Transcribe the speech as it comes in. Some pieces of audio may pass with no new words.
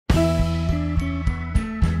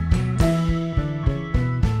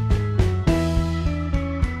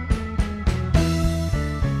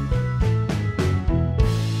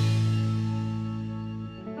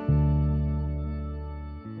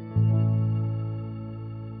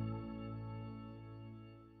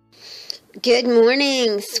Good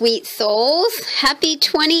morning, sweet souls. Happy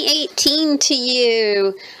 2018 to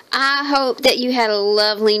you. I hope that you had a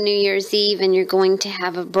lovely New Year's Eve and you're going to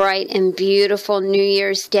have a bright and beautiful New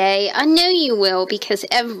Year's Day. I know you will because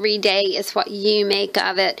every day is what you make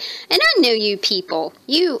of it. And I know you people.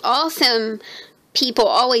 You awesome people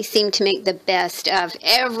always seem to make the best of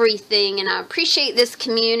everything, and I appreciate this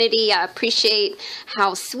community. I appreciate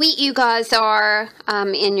how sweet you guys are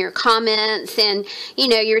in your comments, and you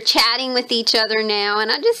know, you're chatting with each other now,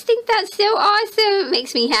 and I just think that's so awesome. It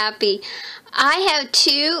makes me happy. I have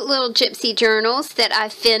two little Gypsy journals that I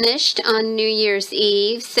finished on New Year's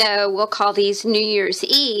Eve, so we'll call these New Year's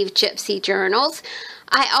Eve Gypsy journals.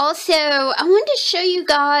 I wanted to show you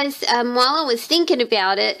guys, while I was thinking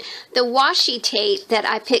about it, the washi tape that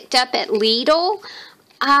I picked up at Lidl.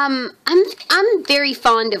 I'm very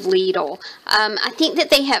fond of Lidl. I think that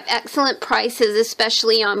they have excellent prices,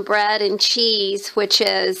 especially on bread and cheese, which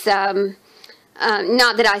is, not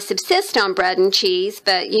that I subsist on bread and cheese,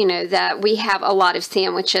 but you know that we have a lot of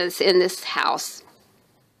sandwiches in this house.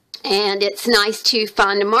 And it's nice to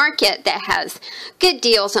find a market that has good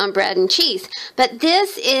deals on bread and cheese. But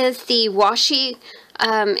this is the washi,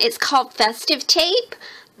 it's called festive tape,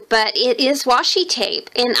 but it is washi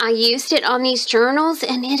tape. And I used it on these journals,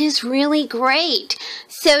 and it is really great.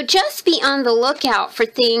 So just be on the lookout for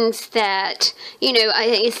things that, you know,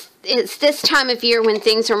 it's this time of year when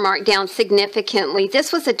things are marked down significantly.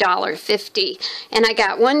 This was $1.50, and I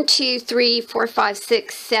got 1, 2, 3, 4, 5,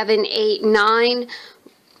 6, 7, 8, 9.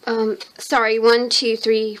 1, 2,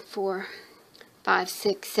 3, 4, 5,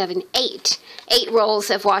 6, 7, 8. 8 rolls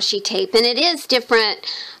of washi tape, and it is different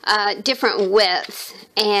widths,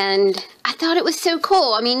 and I thought it was so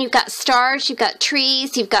cool. I mean, you've got stars, you've got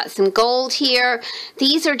trees, you've got some gold here.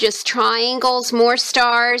 These are just triangles, more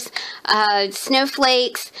stars,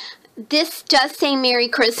 snowflakes. This does say Merry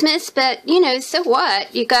Christmas, but you know, so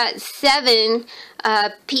what? You got 7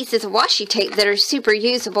 pieces of washi tape that are super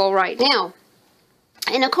usable right now.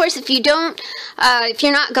 And of course, if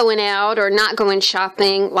you're not going out or not going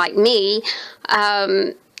shopping like me,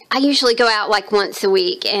 I usually go out like once a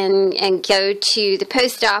week and go to the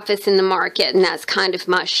post office and the market, and that's kind of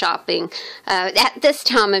my shopping at this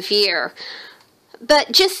time of year.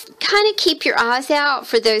 But just kind of keep your eyes out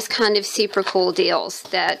for those kind of super cool deals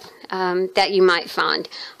that you might find.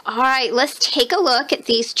 All right, let's take a look at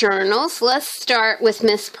these journals. Let's start with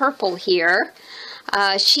Miss Purple here.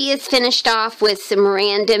 She is finished off with some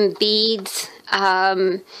random beads.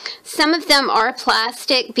 Some of them are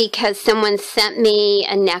plastic because someone sent me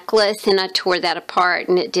a necklace and I tore that apart,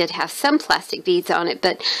 and it did have some plastic beads on it,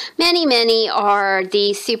 but many are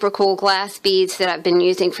these super cool glass beads that I've been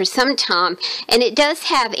using for some time, and it does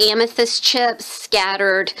have amethyst chips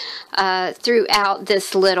scattered throughout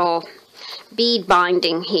this little bead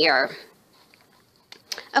binding here.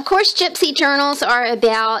 Of course, Gypsy journals are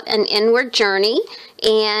about an inward journey,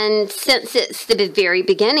 and since it's the very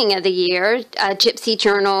beginning of the year, a Gypsy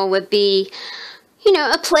journal would be, you know,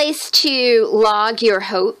 a place to log your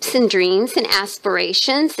hopes and dreams and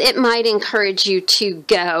aspirations. It might encourage you to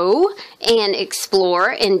go and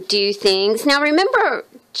explore and do things. Now, remember,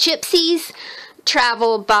 Gypsies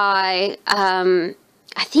travel by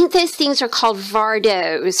I think those things are called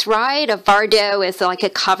vardos, right? A vardo is like a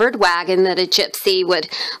covered wagon that a gypsy would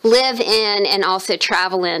live in and also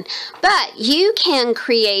travel in. But you can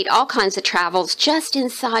create all kinds of travels just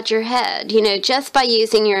inside your head, you know, just by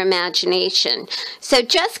using your imagination. So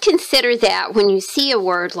just consider that when you see a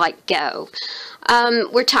word like go.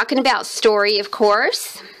 We're talking about story, of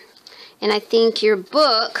course. And I think your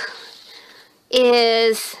book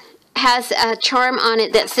has a charm on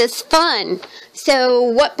it that says fun. So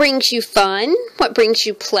what brings you fun? What brings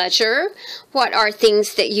you pleasure? What are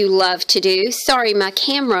things that you love to do? Sorry, my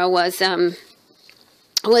camera was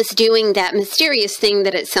doing that mysterious thing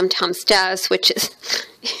that it sometimes does, which is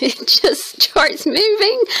it just starts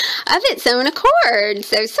moving of its own accord.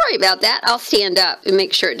 So sorry about that. I'll stand up and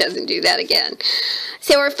make sure it doesn't do that again.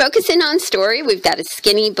 So we're focusing on story. We've got a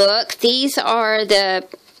skinny book. These are the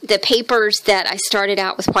papers that I started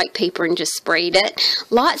out with white paper and just sprayed it.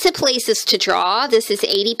 Lots of places to draw. This is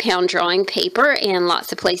 80-pound drawing paper and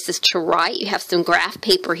lots of places to write. You have some graph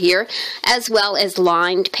paper here as well as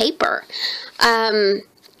lined paper.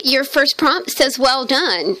 Your first prompt says, well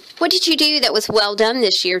done. What did you do that was well done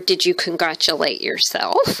this year? Did you congratulate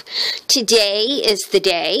yourself? Today is the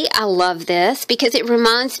day. I love this because it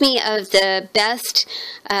reminds me of the best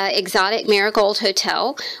exotic marigold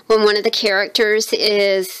hotel when one of the characters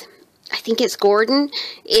is, I think it's Gordon,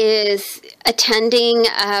 is attending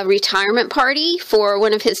a retirement party for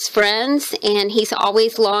one of his friends, and he's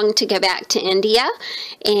always longed to go back to India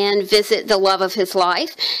and visit the love of his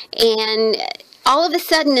life. And all of a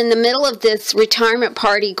sudden, in the middle of this retirement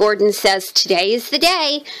party, Gordon says, "Today is the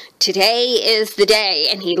day. Today is the day."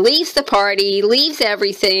 And he leaves the party, leaves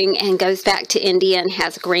everything, and goes back to India and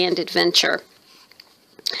has a grand adventure.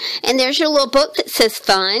 And there's your little book that says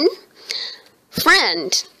fun.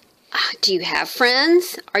 Friend. Do you have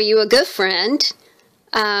friends? Are you a good friend?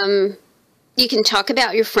 You can talk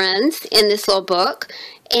about your friends in this little book.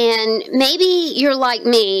 And maybe you're like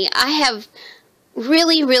me. I have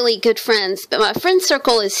really, really good friends, but my friend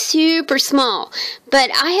circle is super small. But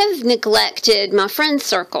I have neglected my friend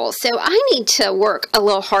circle, so I need to work a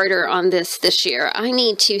little harder on this year. I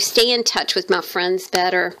need to stay in touch with my friends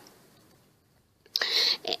better.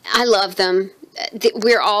 I love them.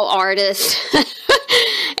 We're all artists.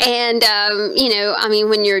 And, you know, I mean,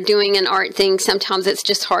 when you're doing an art thing, sometimes it's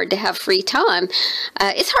just hard to have free time.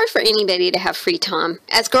 It's hard for anybody to have free time.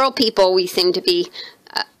 As girl people, we seem to be,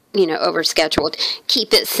 you know, overscheduled.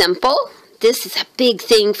 Keep it simple. This is a big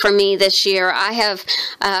thing for me this year. I have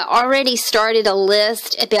already started a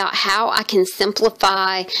list about how I can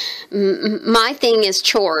simplify. My thing is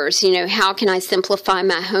chores. You know, how can I simplify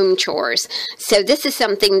my home chores? So this is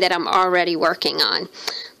something that I'm already working on.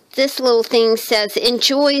 This little thing says,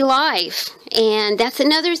 enjoy life. And that's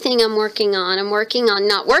another thing I'm working on. I'm working on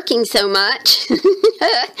not working so much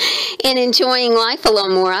and enjoying life a little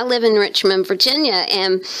more. I live in Richmond, Virginia,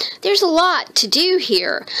 and there's a lot to do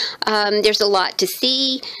here. There's a lot to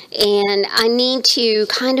see, and I need to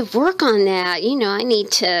kind of work on that. You know, I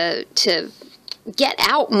need to get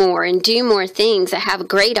out more and do more things. I have a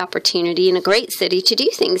great opportunity in a great city to do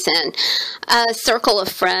things in. A circle of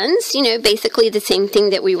friends, you know, basically the same thing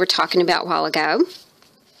that we were talking about a while ago.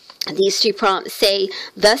 These two prompts say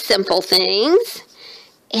the simple things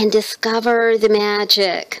and discover the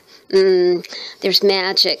magic. There's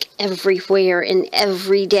magic everywhere, in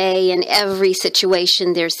every day, in every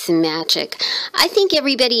situation. There's some magic. I think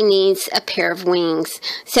everybody needs a pair of wings,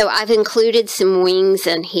 so I've included some wings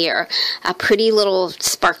in here. A pretty little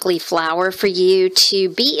sparkly flower for you to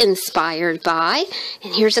be inspired by.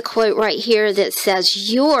 And here's a quote right here that says,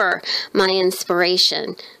 "You're my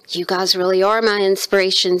inspiration." You guys really are my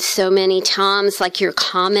inspiration so many times. Like your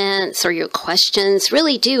comments or your questions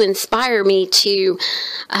really do inspire me to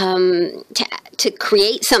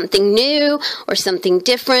create something new or something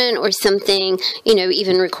different or something, you know,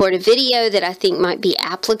 even record a video that I think might be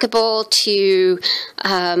applicable to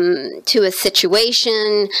a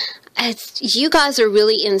situation. You guys are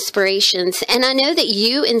really inspirations, and I know that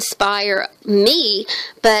you inspire me,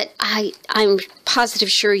 but I'm positive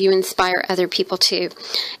sure you inspire other people too.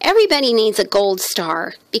 Everybody needs a gold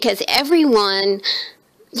star, because everyone,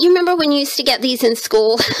 you remember when you used to get these in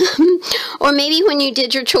school? Or maybe when you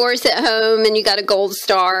did your chores at home and you got a gold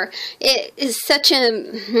star. It is such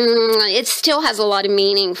it still has a lot of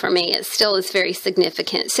meaning for me. It still is very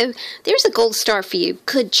significant. So there's a gold star for you.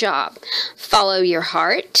 Good job. Follow your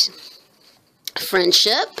heart.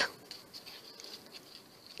 Friendship.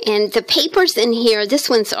 And the papers in here, this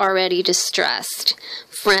one's already distressed.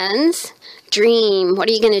 Friends. Dream. What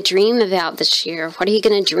are you going to dream about this year? What are you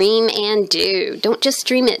going to dream and do? Don't just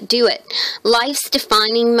dream it, do it. Life's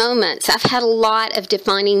defining moments. I've had a lot of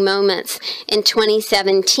defining moments in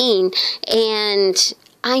 2017, and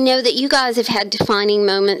I know that you guys have had defining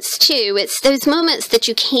moments too. It's those moments that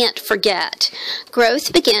you can't forget.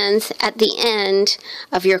 Growth begins at the end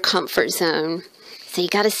of your comfort zone. So you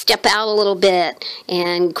got to step out a little bit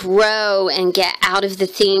and grow and get out of the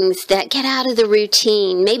things that get out of the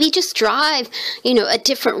routine. Maybe just drive, you know, a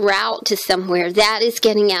different route to somewhere. That is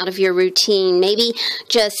getting out of your routine. Maybe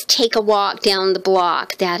just take a walk down the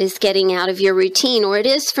block. That is getting out of your routine, or it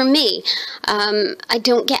is for me. I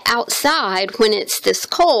don't get outside when it's this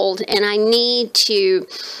cold, and I need to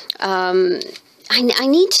I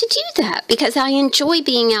need to do that because I enjoy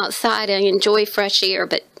being outside. I enjoy fresh air,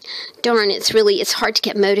 but darn, it's hard to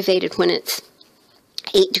get motivated when it's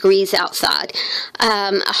 8 degrees outside.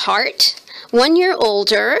 A heart, 1 year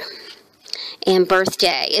older, and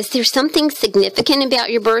birthday. Is there something significant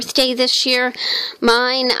about your birthday this year?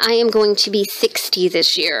 Mine, I am going to be 60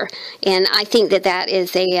 this year, and I think that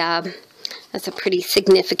is that's a pretty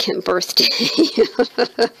significant birthday.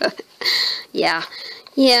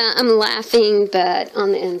 Yeah, I'm laughing, but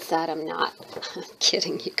on the inside I'm not. I'm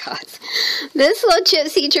kidding, you guys. This little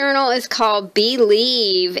Gypsy journal is called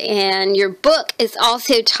Believe, and your book is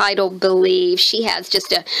also titled Believe. She has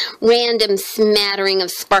just a random smattering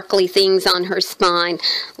of sparkly things on her spine.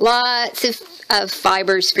 Lots of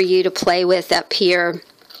fibers for you to play with up here.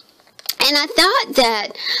 And I thought that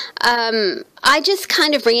I just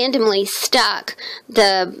kind of randomly stuck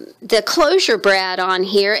the closure brad on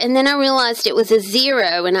here, and then I realized it was a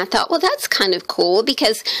 0, and I thought, well, that's kind of cool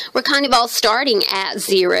because we're kind of all starting at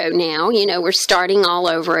 0 now. You know, we're starting all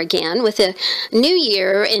over again with a new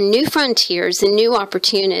year and new frontiers and new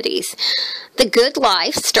opportunities. The good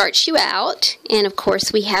life starts you out, and of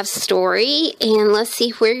course we have story, and let's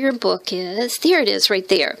see where your book is. There it is right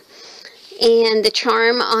there. And the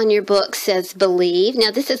charm on your book says believe. Now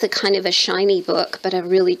this is a kind of a shiny book, but I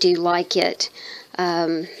really do like it.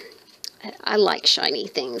 I like shiny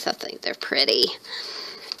things. I think they're pretty.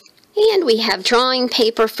 And we have drawing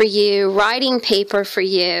paper for you, writing paper for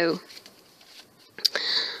you.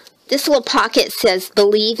 This little pocket says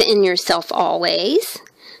believe in yourself always.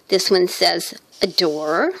 This one says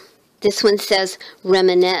adore. This one says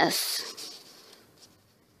reminisce.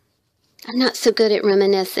 I'm not so good at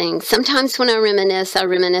reminiscing. Sometimes when I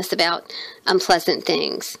reminisce about unpleasant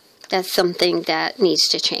things. That's something that needs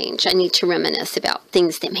to change. I need to reminisce about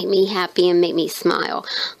things that make me happy and make me smile.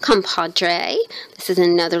 Compadre. This is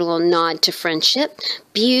another little nod to friendship.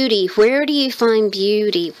 Beauty. Where do you find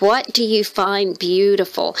beauty? What do you find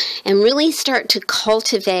beautiful? And really start to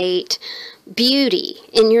cultivate beauty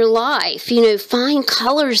in your life. You know, find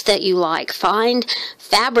colors that you like, find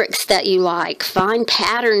fabrics that you like, find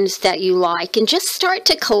patterns that you like, and just start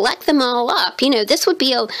to collect them all up. You know, this would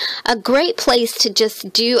be a great place to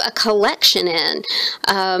just do a collection in.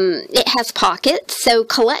 It has pockets, so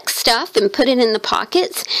collect stuff and put it in the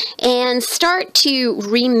pockets and start to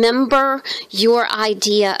remember your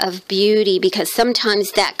idea of beauty, because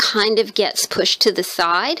sometimes that kind of gets pushed to the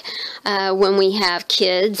side when we have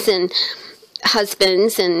kids and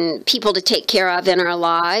husbands and people to take care of in our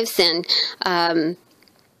lives, and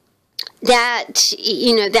that,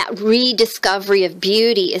 you know, that rediscovery of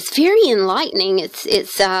beauty is very enlightening.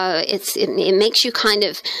 It makes you kind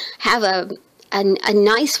of have a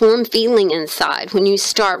nice warm feeling inside when you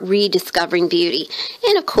start rediscovering beauty.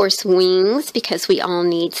 And of course wings, because we all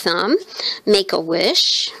need some. Make a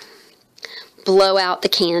wish. Blow out the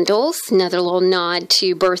candles, another little nod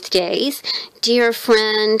to birthdays. Dear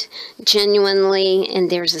friend, genuinely,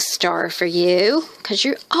 and there's a star for you, because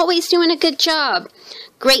you're always doing a good job.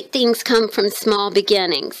 Great things come from small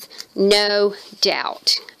beginnings. No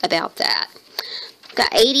doubt about that.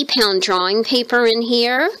 Got 80-pound drawing paper in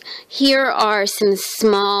here. Here are some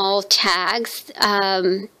small tags.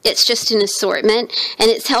 It's just an assortment,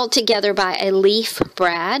 and it's held together by a leaf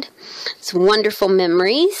brad. It's wonderful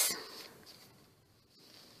memories.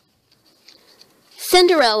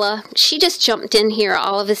 Cinderella, she just jumped in here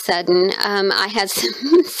all of a sudden. I had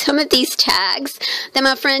some of these tags that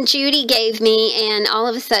my friend Judy gave me, and all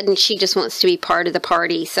of a sudden she just wants to be part of the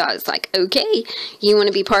party. So I was like, okay, you want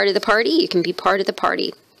to be part of the party? You can be part of the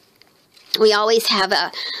party. We always have a,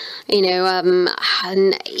 you know,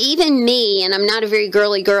 even me, and I'm not a very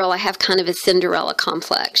girly girl, I have kind of a Cinderella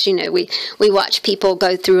complex. You know, we watch people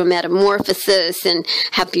go through a metamorphosis and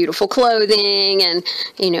have beautiful clothing and,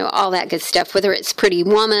 you know, all that good stuff, whether it's Pretty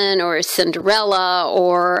Woman or Cinderella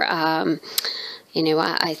or, you know,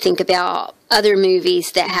 I think about other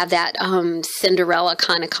movies that have that Cinderella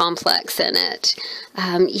kind of complex in it.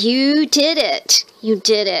 You did it. You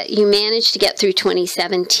did it. You managed to get through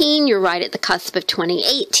 2017. You're right at the cusp of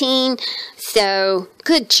 2018. So,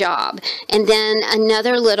 good job. And then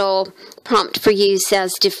another little prompt for you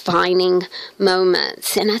says defining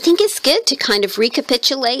moments. And I think it's good to kind of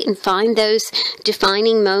recapitulate and find those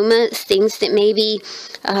defining moments, things that maybe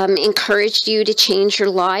encouraged you to change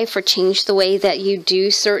your life or change the way that you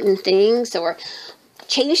do certain things or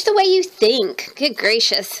change the way you think. Good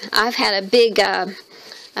gracious. I've had a big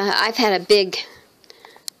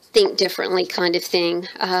think differently kind of thing,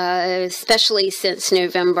 especially since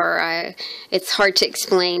November. It's hard to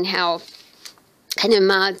explain how kind of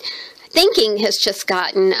my thinking has just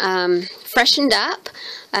gotten freshened up,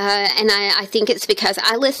 and I think it's because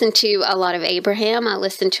I listen to a lot of Abraham, I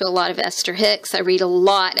listen to a lot of Esther Hicks, I read a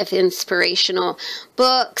lot of inspirational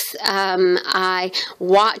books, I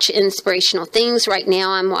watch inspirational things. Right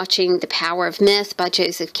now I'm watching The Power of Myth by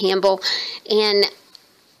Joseph Campbell, and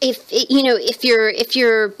if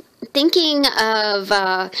you're thinking of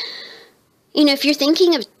if you're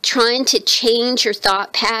thinking of trying to change your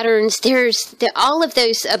thought patterns, all of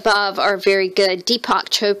those above are very good. Deepak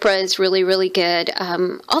Chopra is really, really good.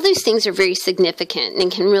 All those things are very significant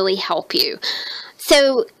and can really help you.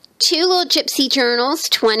 So 2 little Gypsy journals,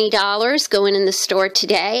 $20, going in the store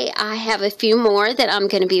today. I have a few more that I'm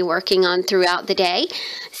going to be working on throughout the day.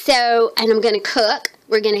 So, and I'm going to cook.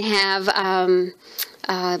 We're going to have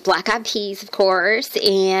black-eyed peas, of course,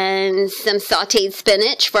 and some sautéed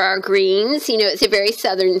spinach for our greens. You know, it's a very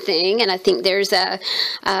southern thing, and I think there's a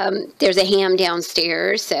ham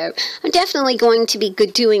downstairs. So I'm definitely going to be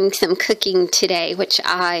doing some cooking today, which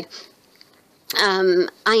I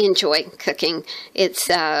enjoy cooking. It's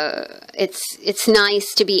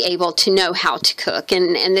nice to be able to know how to cook,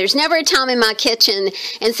 and there's never a time in my kitchen,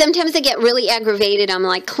 and sometimes I get really aggravated. I'm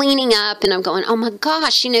like cleaning up and I'm going, oh my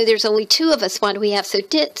gosh, you know, there's only 2 of us. Why do we have so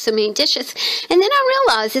many dishes? And then I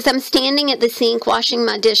realize as I'm standing at the sink washing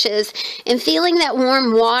my dishes and feeling that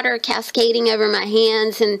warm water cascading over my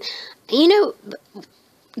hands, and you know,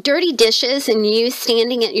 dirty dishes and you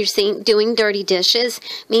standing at your sink doing dirty dishes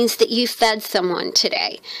means that you fed someone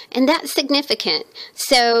today. And that's significant.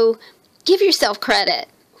 So give yourself credit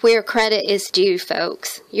where credit is due,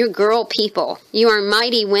 folks. You're girl people. You are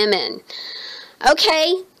mighty women.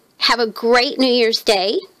 Okay, have a great New Year's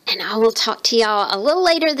Day. And I will talk to y'all a little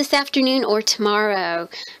later this afternoon or tomorrow.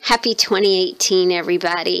 Happy 2018,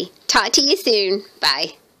 everybody. Talk to you soon.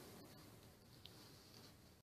 Bye.